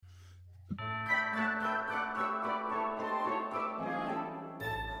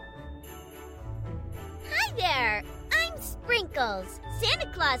Hi there! I'm Sprinkles,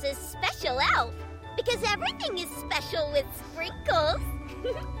 Santa Claus's special elf, because everything is special with sprinkles.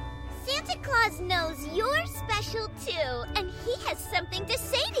 Santa Claus knows you're special too, and he has something to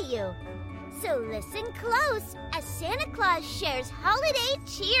say to you. So listen close as Santa Claus shares holiday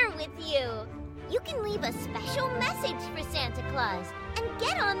cheer with you. You can leave a special message for Santa Claus and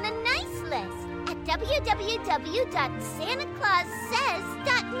get on the nice list at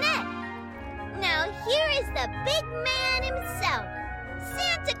www.santaclaussays.net. Now here is the big man himself,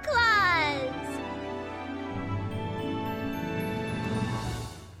 Santa Claus!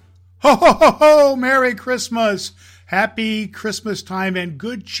 Ho, ho, ho, ho! Merry Christmas! Happy Christmas time and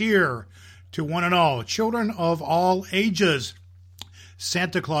good cheer to one and all, children of all ages.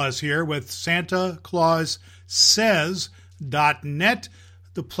 Santa Claus here with SantaClausSays.net,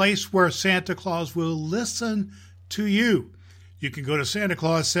 the place where Santa Claus will listen to you. You can go to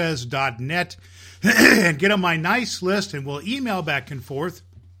SantaClausSays.net and get on my nice list, and we'll email back and forth.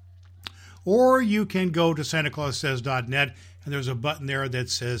 Or you can go to SantaClausSays.net, and there's a button there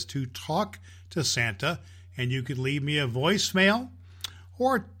that says to talk to Santa, and you can leave me a voicemail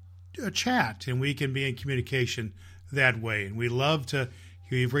or a chat, and we can be in communication that way. And we love to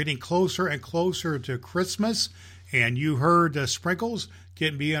be reading closer and closer to Christmas. And you heard Sprinkles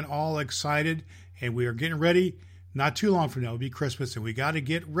being all excited, and we are getting ready. Not too long from now, it'll be Christmas, and we got to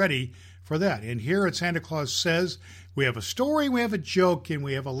get ready for that. And here at Santa Claus Says, we have a story, we have a joke, and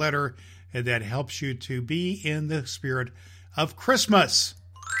we have a letter that helps you to be in the spirit of Christmas.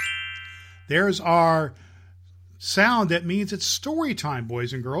 There's our sound that means it's story time,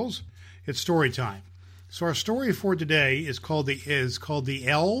 boys and girls. It's story time. So our story for today is called The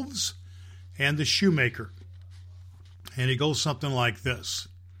Elves and the Shoemaker. And it goes something like this.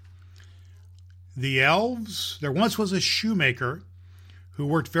 The elves, there once was a shoemaker who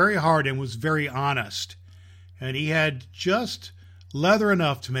worked very hard and was very honest. And he had just leather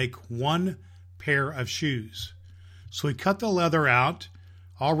enough to make one pair of shoes. So he cut the leather out,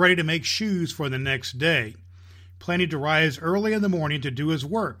 all ready to make shoes for the next day, planning to rise early in the morning to do his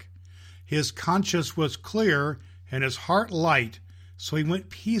work. His conscience was clear and his heart light, so he went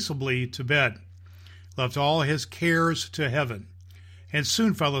peaceably to bed, left all his cares to heaven, and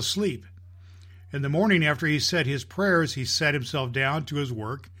soon fell asleep. In the morning, after he said his prayers, he sat himself down to his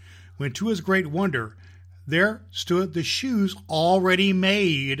work, when to his great wonder, there stood the shoes already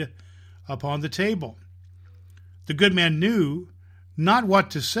made upon the table. The good man knew not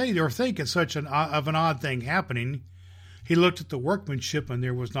what to say or think at such an odd thing happening. He looked at the workmanship, and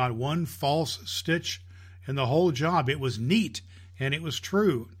there was not one false stitch in the whole job. It was neat, and it was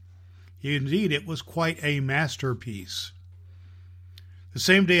true. Indeed, it was quite a masterpiece. The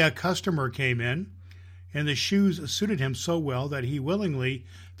same day a customer came in, and the shoes suited him so well that he willingly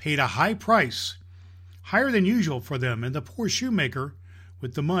paid a high price, higher than usual for them, and the poor shoemaker,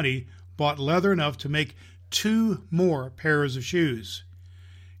 with the money, bought leather enough to make 2 more pairs of shoes.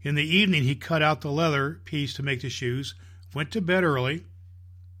 In the evening, he cut out the leather piece to make the shoes, went to bed early,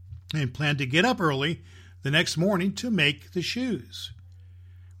 and planned to get up early the next morning to make the shoes.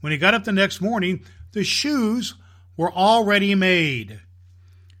 When he got up the next morning, the shoes were already made.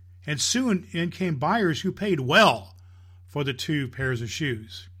 And soon in came buyers who paid well for the 2 pairs of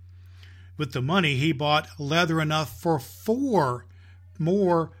shoes. With the money, he bought leather enough for 4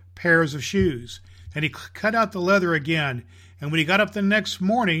 more pairs of shoes. And he cut out the leather again. And when he got up the next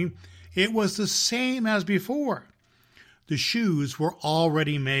morning, it was the same as before. The shoes were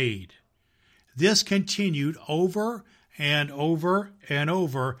already made. This continued over and over and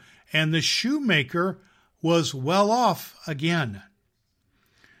over, and the shoemaker was well off again.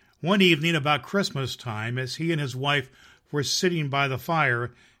 One evening about Christmas time, as he and his wife were sitting by the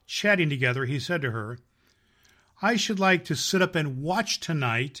fire, chatting together, he said to her, "I should like to sit up and watch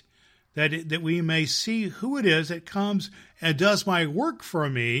tonight, that we may see who it is that comes and does my work for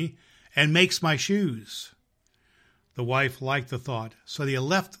me and makes my shoes." The wife liked the thought, so they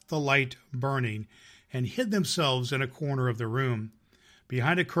left the light burning and hid themselves in a corner of the room,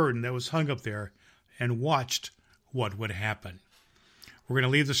 behind a curtain that was hung up there, and watched what would happen. We're going to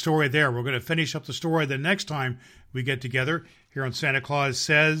leave the story there. We're going to finish up the story the next time we get together here on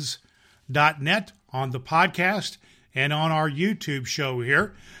SantaClausSays.net, on the podcast, and on our YouTube show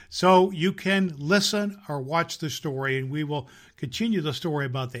here. So you can listen or watch the story, and we will continue the story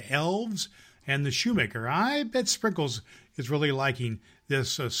about the elves and the shoemaker. I bet Sprinkles is really liking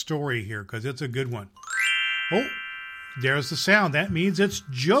this story here because it's a good one. Oh, there's the sound. That means it's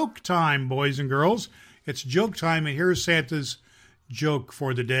joke time, boys and girls. It's joke time, and here's Santa's joke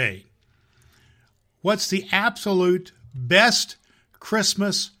for the day. What's the absolute best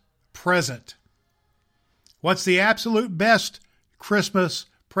Christmas present? What's the absolute best Christmas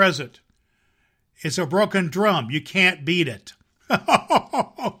present? It's a broken drum. You can't beat it.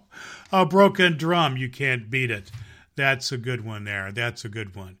 A broken drum. You can't beat it. That's a good one there. That's a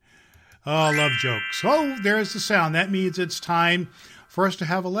good one. Oh, I love jokes. Oh, there's the sound. That means it's time for us to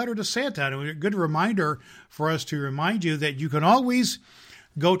have a letter to Santa. And a good reminder for us to remind you that you can always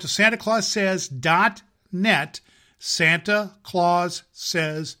go to SantaClausSays.net,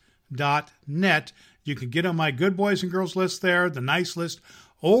 SantaClausSays.net. You can get on my Good Boys and Girls list there, the nice list,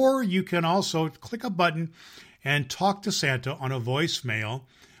 or you can also click a button and talk to Santa on a voicemail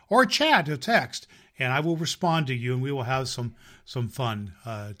or chat, a text, and I will respond to you, and we will have some fun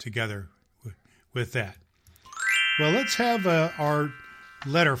together with that. Well, let's have our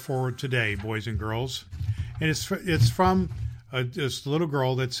letter for today, boys and girls. And it's from this little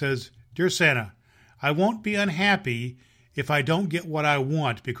girl that says, Dear Santa, I won't be unhappy if I don't get what I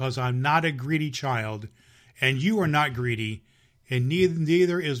want because I'm not a greedy child, and you are not greedy, and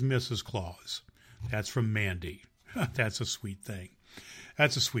neither is Mrs. Claus. That's from Mandy. That's a sweet thing.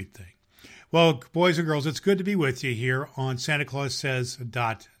 That's a sweet thing. Well, boys and girls, it's good to be with you here on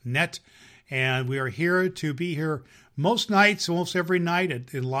SantaClausSays.net. And we are here to be here most nights, almost every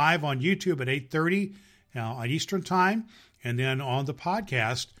night, live on YouTube at 8:30 on Eastern Time, and then on the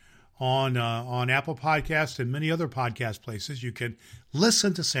podcast on Apple Podcasts and many other podcast places. You can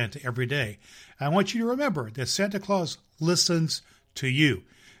listen to Santa every day. I want you to remember that Santa Claus listens to you.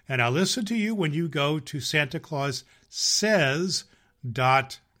 And I listen to you when you go to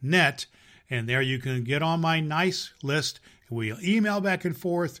SantaClausSays.net, and there you can get on my nice list. We'll email back and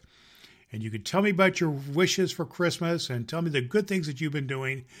forth, and you can tell me about your wishes for Christmas and tell me the good things that you've been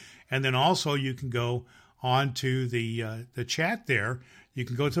doing. And then also you can go on to the chat there. You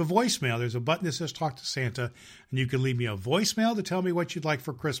can go to voicemail. There's a button that says Talk to Santa, and you can leave me a voicemail to tell me what you'd like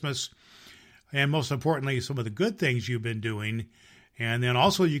for Christmas, and most importantly, some of the good things you've been doing. And then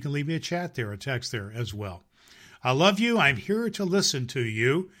also you can leave me a chat there, a text there as well. I love you. I'm here to listen to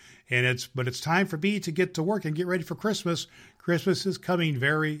you. But it's time for me to get to work and get ready for Christmas. Christmas is coming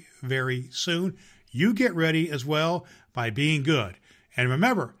very, very soon. You get ready as well by being good. And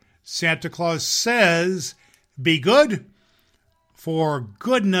remember, Santa Claus says, be good for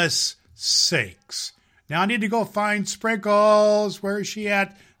goodness sakes. Now I need to go find Sprinkles. Where is she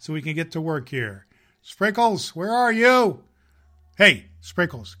at? So we can get to work here. Sprinkles, where are you? Hey,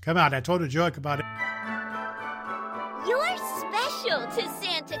 Sprinkles, come out. I told a joke about it. You're special to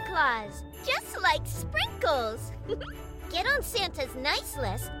Santa Claus, just like Sprinkles. Get on Santa's nice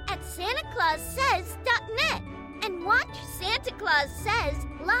list at SantaClausSays.net and watch Santa Claus Says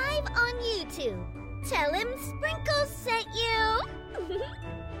live on YouTube. Tell him Sprinkles sent you.